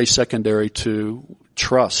are way secondary to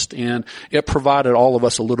trust. And it provided all of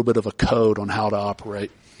us a little bit of a code on how to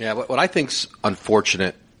operate. Yeah, what I think's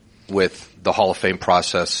unfortunate with the Hall of Fame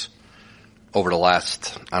process over the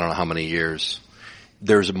last, I don't know how many years,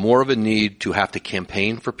 there's more of a need to have to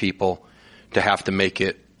campaign for people, to have to make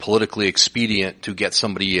it politically expedient to get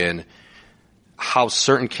somebody in. How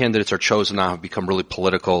certain candidates are chosen now have become really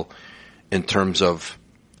political in terms of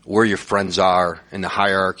where your friends are in the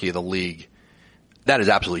hierarchy of the league. That has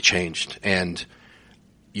absolutely changed. And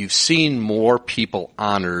you've seen more people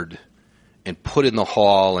honored and put in the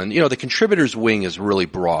hall. And, the contributors wing is really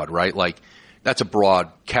broad, right? Like, that's a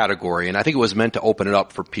broad category. And I think it was meant to open it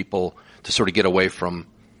up for people to sort of get away from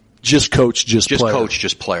just coach, just player. Coach,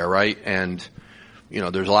 just player, right? And,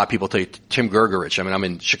 there's a lot of people tell you Tim Gergerich. I mean, I'm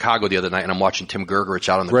in Chicago the other night and I'm watching Tim Gergerich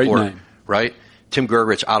out on the court, name. Right? Tim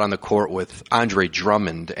Gergerich out on the court with Andre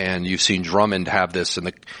Drummond, and you've seen Drummond have this,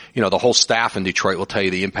 and the whole staff in Detroit will tell you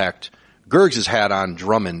the impact Gergs has had on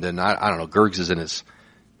Drummond. And I don't know, Gergs is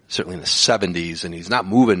certainly in his 70s, and he's not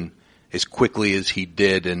moving as quickly as he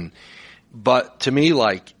did. But to me,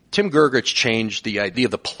 like, Tim Gergerich changed the idea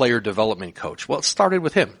of the player development coach. Well, it started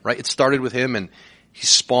with him, right? It started with him, and he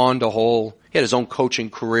spawned he had his own coaching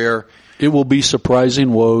career. It will be surprising,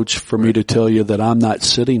 Woj, for me to tell you that I'm not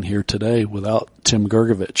sitting here today without Tim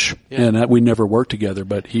Gergovich. Yeah. And we never worked together,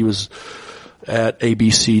 but he was at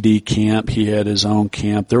ABCD camp. He had his own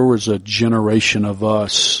camp. There was a generation of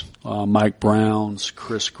us, Mike Browns,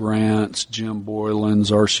 Chris Grants, Jim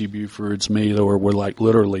Boylan's, R.C. Buford's, me, that we're like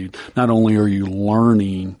literally, not only are you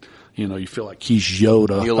learning, you feel like he's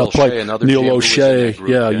Yoda. Neil O'Shea, Neil O'Shea,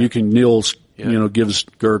 yeah, you can, Neil's, gives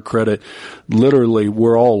Gerg credit. Literally,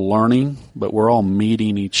 we're all learning, but we're all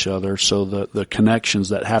meeting each other. So the connections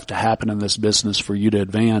that have to happen in this business for you to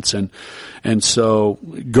advance. And so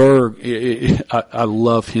Gerg, I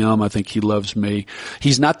love him. I think he loves me.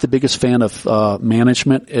 He's not the biggest fan of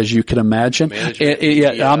management, as you can imagine.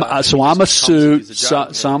 I'm a suit.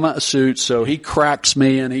 I'm a suit. So he cracks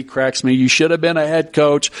me and he cracks me. You should have been a head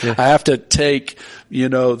coach. Yeah. I have to take,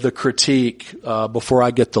 the critique before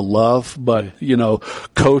I get the love. But,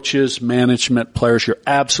 coaches, management, players, you're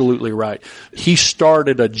absolutely right. He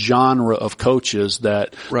started a genre of coaches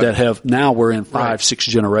that have, now we're in 5-6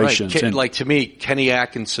 generations. Right. Like, to me, Kenny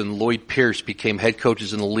Atkinson, Lloyd Pierce became head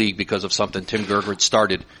coaches in the league because of something Tim Gergerich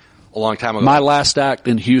started a long time ago. My last act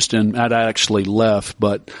in Houston, I'd actually left,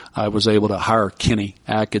 but I was able to hire Kenny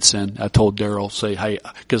Atkinson. I told Daryl, say, hey,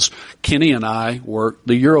 because Kenny and I worked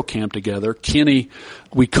the Euro camp together. Kenny,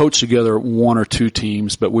 we coached together 1 or 2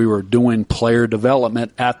 teams, but we were doing player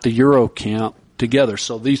development at the Euro camp together.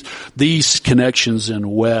 So these connections and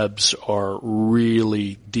webs are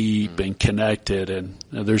really deep and connected, and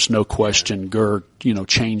there's no question Gerg,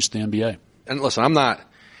 changed the NBA. And listen,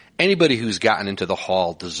 anybody who's gotten into the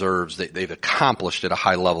hall deserves that they've accomplished at a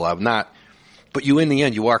high level. But in the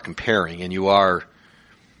end, you are comparing,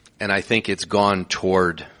 and I think it's gone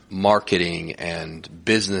toward marketing and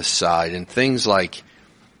business side and things like,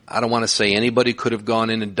 I don't want to say anybody could have gone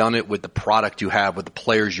in and done it with the product you have, with the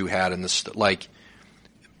players you had, and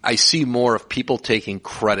I see more of people taking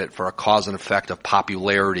credit for a cause and effect of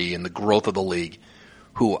popularity and the growth of the league,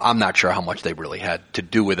 who I'm not sure how much they really had to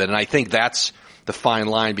do with it. And I think that's the fine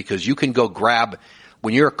line, because you can go grab,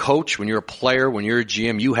 when you're a coach, when you're a player, when you're a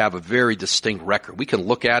GM, you have a very distinct record. We can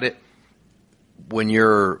look at it. When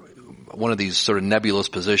you're one of these sort of nebulous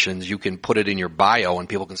positions, you can put it in your bio and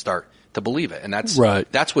people can start to believe it. And that's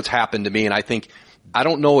what's happened to me. And I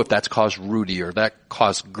don't know if that's caused Rudy or that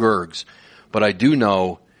caused Gergs, but I do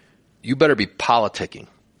know you better be politicking.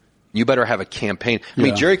 You better have a campaign. I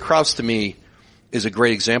mean, Jerry Krause to me is a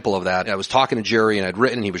great example of that. I was talking to Jerry, and I'd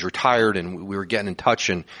written, he was retired, and we were getting in touch,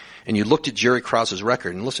 and you looked at Jerry Krause's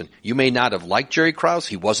record, and listen, you may not have liked Jerry Krause.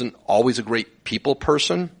 He wasn't always a great people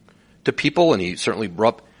person, to people, and he certainly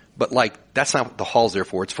brought up, but like, that's not what the Hall's there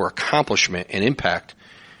for. It's for accomplishment and impact.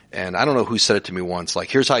 And I don't know who said it to me once, like,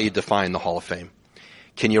 here's how you define the Hall of Fame.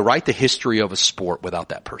 Can you write the history of a sport without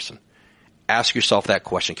that person? Ask yourself that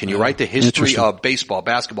question. Can you write the history of baseball,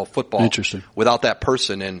 basketball, football without that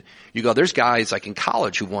person? And you go, there's guys like in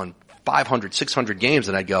college who won 500, 600 games,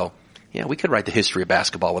 and I'd go, yeah, we could write the history of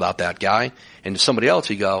basketball without that guy. And to somebody else,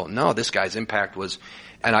 you go, no, this guy's impact was,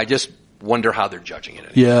 and I just wonder how they're judging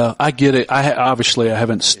it. Yeah, I get it. Obviously I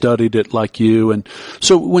haven't studied it like you. And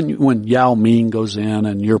so when Yao Ming goes in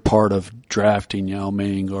and you're part of drafting Yao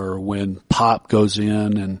Ming, or when Pop goes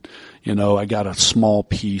in and, I got a small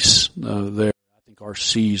piece there. I think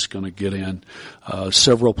RC's going to get in.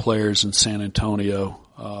 Several players in San Antonio.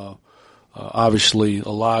 Obviously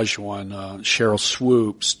Olajuwon, Cheryl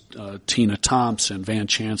Swoops, Tina Thompson, Van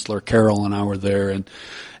Chancellor, Carol and I were there.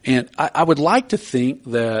 And I would like to think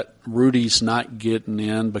that Rudy's not getting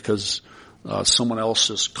in because someone else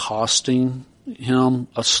is costing him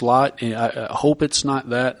a slot. And I hope it's not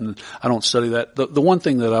that, and I don't study that. The one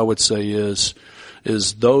thing that I would say is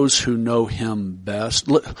those who know him best.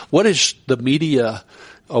 What is the media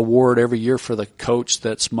award every year for the coach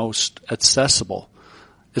that's most accessible?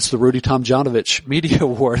 It's the Rudy Tomjanovich Media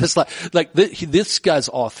Award. It's like this guy's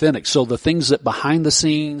authentic. So the things that behind the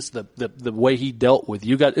scenes, the way he dealt with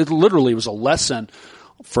you guys, it literally was a lesson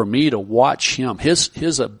for me to watch him.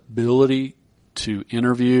 His ability to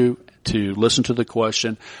interview, to listen to the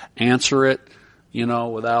question, answer it,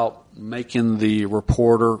 without making the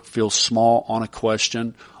reporter feel small on a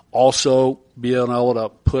question. Also being able to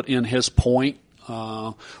put in his point,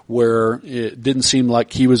 where it didn't seem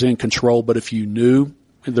like he was in control, but if you knew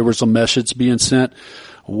there was a message being sent,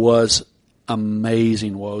 was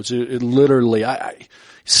amazing, Woj. It literally,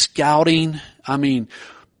 scouting,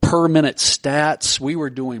 per minute stats. We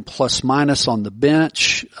were doing plus minus on the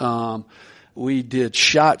bench. We did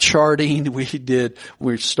shot charting.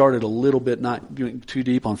 We started a little bit, not doing too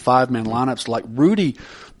deep on 5-man lineups. Like Rudy,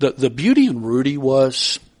 the beauty in Rudy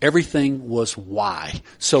was everything was why.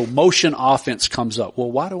 So motion offense comes up.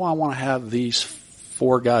 Well, why do I want to have these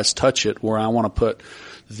 4 guys touch it where I want to put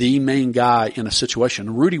the main guy in a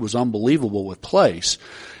situation? Rudy was unbelievable with plays.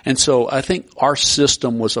 And so I think our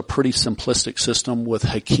system was a pretty simplistic system with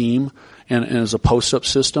Hakeem and as a post-up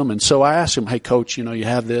system. And so I asked him, hey, coach, you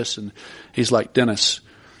have this. And he's like, Dennis,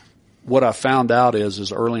 what I found out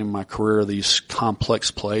is early in my career, these complex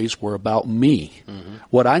plays were about me. Mm-hmm.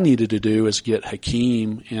 What I needed to do is get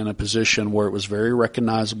Hakeem in a position where it was very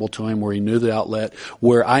recognizable to him, where he knew the outlet,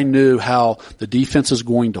 where I knew how the defense is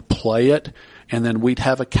going to play it, and then we'd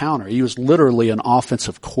have a counter. He was literally an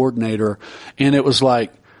offensive coordinator, and it was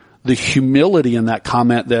like the humility in that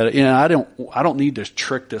comment that, I don't need to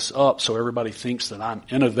trick this up so everybody thinks that I'm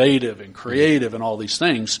innovative and creative and all these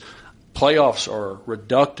things. Playoffs are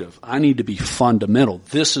reductive. I need to be fundamental.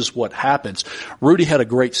 This is what happens. Rudy had a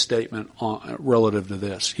great statement relative to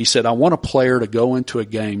this. He said, I want a player to go into a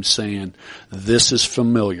game saying, this is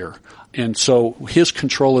familiar. And so his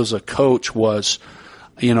control as a coach was,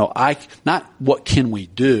 not what can we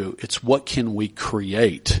do, it's what can we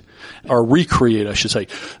create, or recreate, I should say.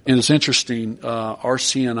 And it's interesting,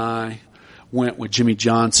 RC and I went with Jimmy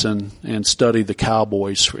Johnson and studied the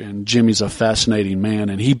Cowboys, and Jimmy's a fascinating man,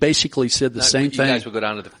 and he basically said the same thing. You guys would go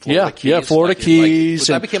down to the Florida Keys? Yeah, Florida Keys.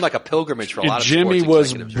 That became like a pilgrimage for a lot of Jimmy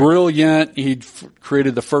sports was brilliant. He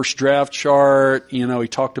created the first draft chart. He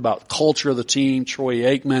talked about culture of the team, Troy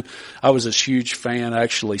Aikman. I was this huge fan. I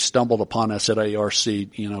actually stumbled upon it. I said, hey,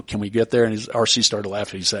 RC, can we get there? And RC started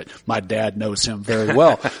laughing. He said, my dad knows him very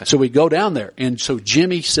well. So we go down there. And so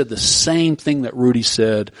Jimmy said the same thing that Rudy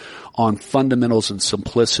said on fundamentals and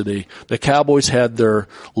simplicity. The Cowboys had their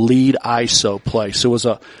lead ISO play. So it was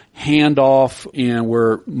a handoff and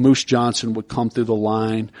where Moose Johnson would come through the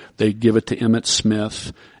line. They'd give it to Emmitt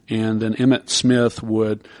Smith, and then Emmitt Smith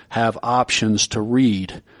would have options to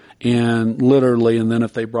read. And literally, and then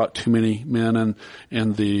if they brought too many men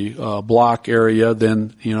in the block area,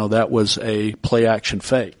 then, that was a play action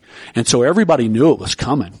fake. And so everybody knew it was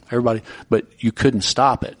coming. But you couldn't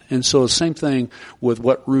stop it. And so the same thing with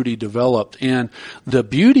what Rudy developed. And the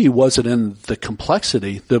beauty wasn't in the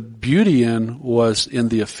complexity. The beauty was in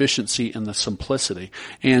the efficiency and the simplicity.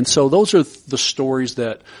 And so those are the stories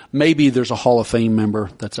that maybe there's a Hall of Fame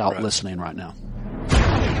member that's out listening right now.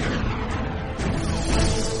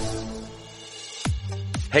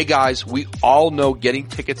 Hey guys, we all know getting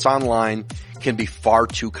tickets online can be far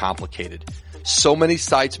too complicated. So many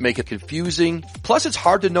sites make it confusing. Plus, it's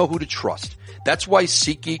hard to know who to trust. That's why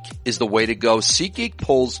SeatGeek is the way to go. SeatGeek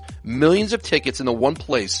pulls millions of tickets into one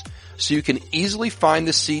place so you can easily find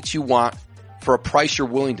the seats you want for a price you're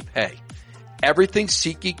willing to pay. Everything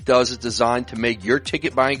SeatGeek does is designed to make your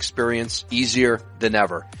ticket buying experience easier than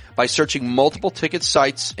ever. By searching multiple ticket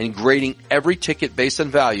sites and grading every ticket based on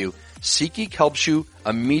value, SeatGeek helps you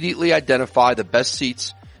immediately identify the best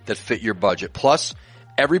seats that fit your budget. Plus,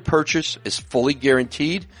 every purchase is fully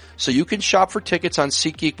guaranteed, so you can shop for tickets on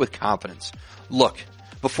SeatGeek with confidence. Look,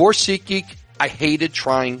 before SeatGeek, I hated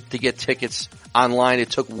trying to get tickets online.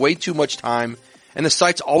 It took way too much time, and the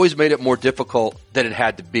sites always made it more difficult than it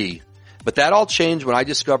had to be. But that all changed when I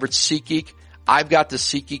discovered SeatGeek. I've got the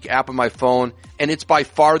SeatGeek app on my phone, and it's by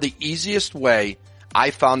far the easiest way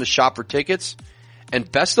I found to shop for tickets. And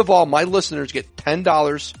best of all, my listeners get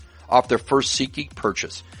 $10 off their first SeatGeek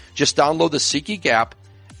purchase. Just download the SeatGeek app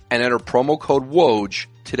and enter promo code Woj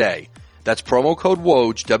today. That's promo code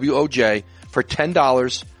Woj, W-O-J, for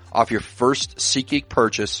 $10 off your first SeatGeek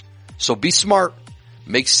purchase. So be smart.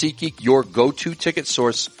 Make SeatGeek your go-to ticket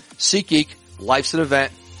source. SeatGeek, life's an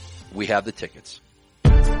event. We have the tickets.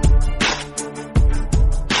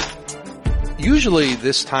 Usually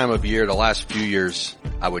this time of year, the last few years,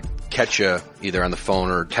 I would catch you either on the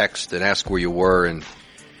phone or text and ask where you were. And,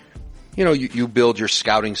 you know, you build your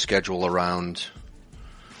scouting schedule around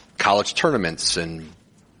college tournaments and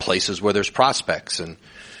places where there's prospects. And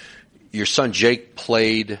your son Jake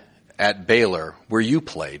played at Baylor, where you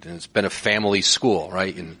played, and it's been a family school,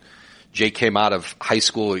 right? And Jake came out of high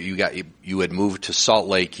school. You had moved to Salt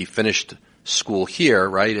Lake. He finished school here,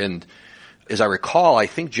 right? And as I recall, I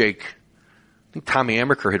think Tommy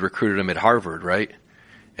Amaker had recruited him at Harvard, right?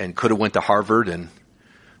 And could have went to Harvard and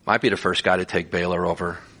might be the first guy to take Baylor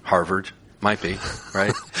over Harvard. Might be,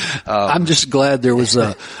 right? I'm just glad there was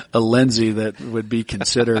a Lindsey that would be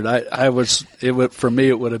considered. For me,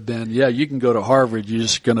 it would have been, yeah, you can go to Harvard. You're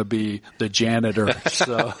just going to be the janitor.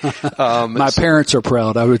 So, my parents are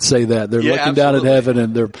proud. I would say that they're looking down at heaven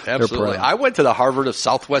and they're proud. I went to the Harvard of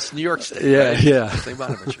Southwest New York State. Yeah, right? yeah. Same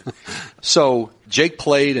Bonaventure. So Jake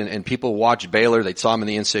played and people watched Baylor. They saw him in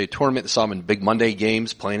the NCAA tournament. They saw him in Big Monday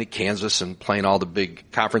games, playing at Kansas and playing all the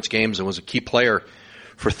big conference games, and was a key player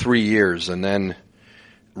for 3 years, and then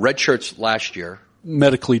red shirts last year.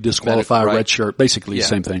 Medically disqualified right. red shirt, basically the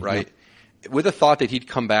same thing. Right. Yeah. With the thought that he'd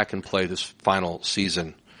come back and play this final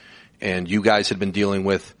season, and you guys had been dealing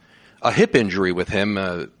with a hip injury with him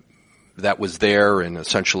that was there, and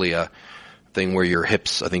essentially a thing where your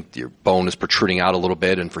hips, I think your bone is protruding out a little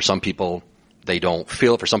bit, and for some people, they don't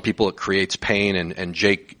feel it. For some people, it creates pain, and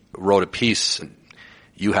Jake wrote a piece, and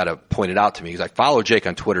you had to point it out to me, because I follow Jake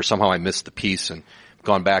on Twitter. Somehow I missed the piece, and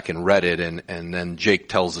gone back and read it, and then Jake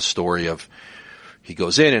tells the story of he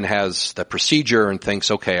goes in and has the procedure and thinks,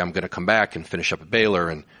 okay, I'm going to come back and finish up at Baylor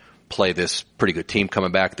and play this pretty good team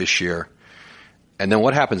coming back this year. And then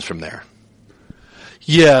what happens from there?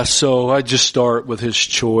 Yeah, so I just start with his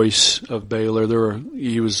choice of Baylor.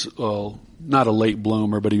 He was not a late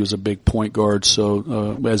bloomer, but he was a big point guard.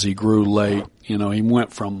 So as he grew late, he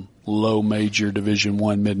went from low major, Division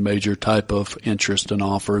I, mid-major type of interest and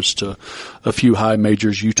offers to a few high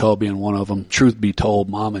majors, Utah being one of them. Truth be told,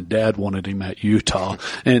 Mom and Dad wanted him at Utah.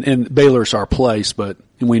 And Baylor's our place, but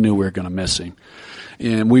we knew we were going to miss him.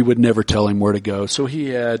 And we would never tell him where to go. So he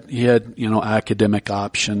had academic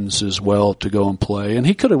options as well to go and play. And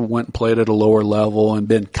he could have went and played at a lower level and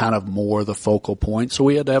been kind of more the focal point. So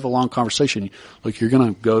we had to have a long conversation. Look, you're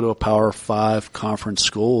going to go to a Power 5 conference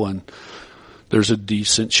school, and there's a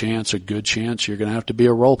decent chance, a good chance, you're going to have to be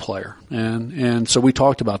a role player. And so we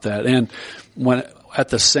talked about that. And when, at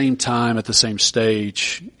the same time, at the same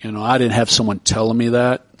stage, I didn't have someone telling me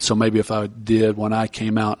that. So maybe if I did, when I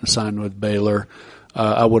came out and signed with Baylor,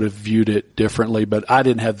 I would have viewed it differently, but I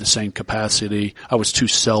didn't have the same capacity. I was too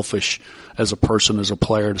selfish as a person, as a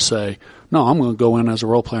player, to say, no, I'm going to go in as a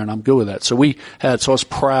role player, and I'm good with that. So I was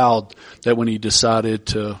proud that when he decided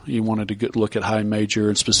he wanted to look at high major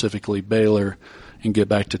and specifically Baylor and get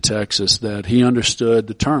back to Texas, that he understood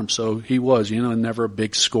the term. So he was, never a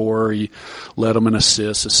big scorer. He led them in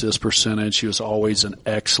assist percentage. He was always an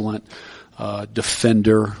excellent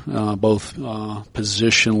defender, both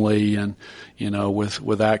positionally and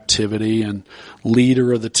with activity, and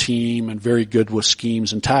leader of the team, and very good with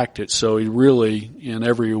schemes and tactics. So he really, in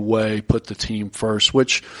every way, put the team first.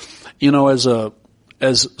 Which,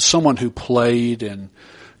 as someone who played and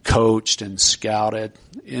coached and scouted,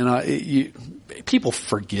 people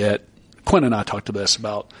forget. Quinn and I talked about this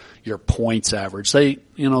about your points average. They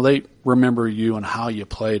remember you and how you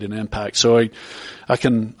played and impact. So I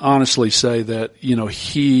can honestly say that,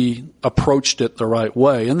 he approached it the right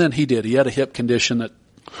way. And then he did. He had a hip condition that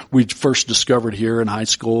we first discovered here in high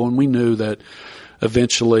school, and we knew that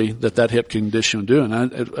eventually that hip condition would do.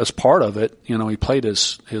 And as part of it, he played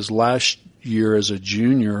his last year as a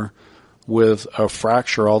junior with a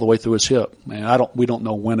fracture all the way through his hip. And we don't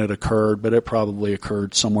know when it occurred, but it probably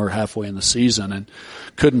occurred somewhere halfway in the season, and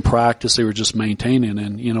couldn't practice. They were just maintaining,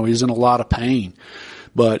 and, he's in a lot of pain,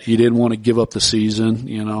 but he didn't want to give up the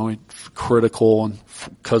season, critical and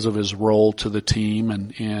because of his role to the team,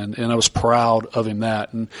 and I was proud of him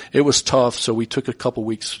that. And it was tough, so we took a couple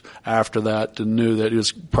weeks after that to knew that he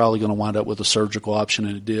was probably going to wind up with a surgical option,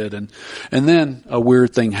 and it did. And then a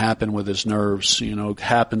weird thing happened with his nerves. It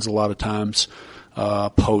happens a lot of times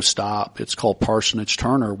post-op. It's called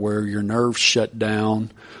Parsonage-Turner, where your nerves shut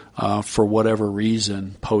down for whatever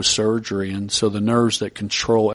reason post-surgery. And so the nerves that control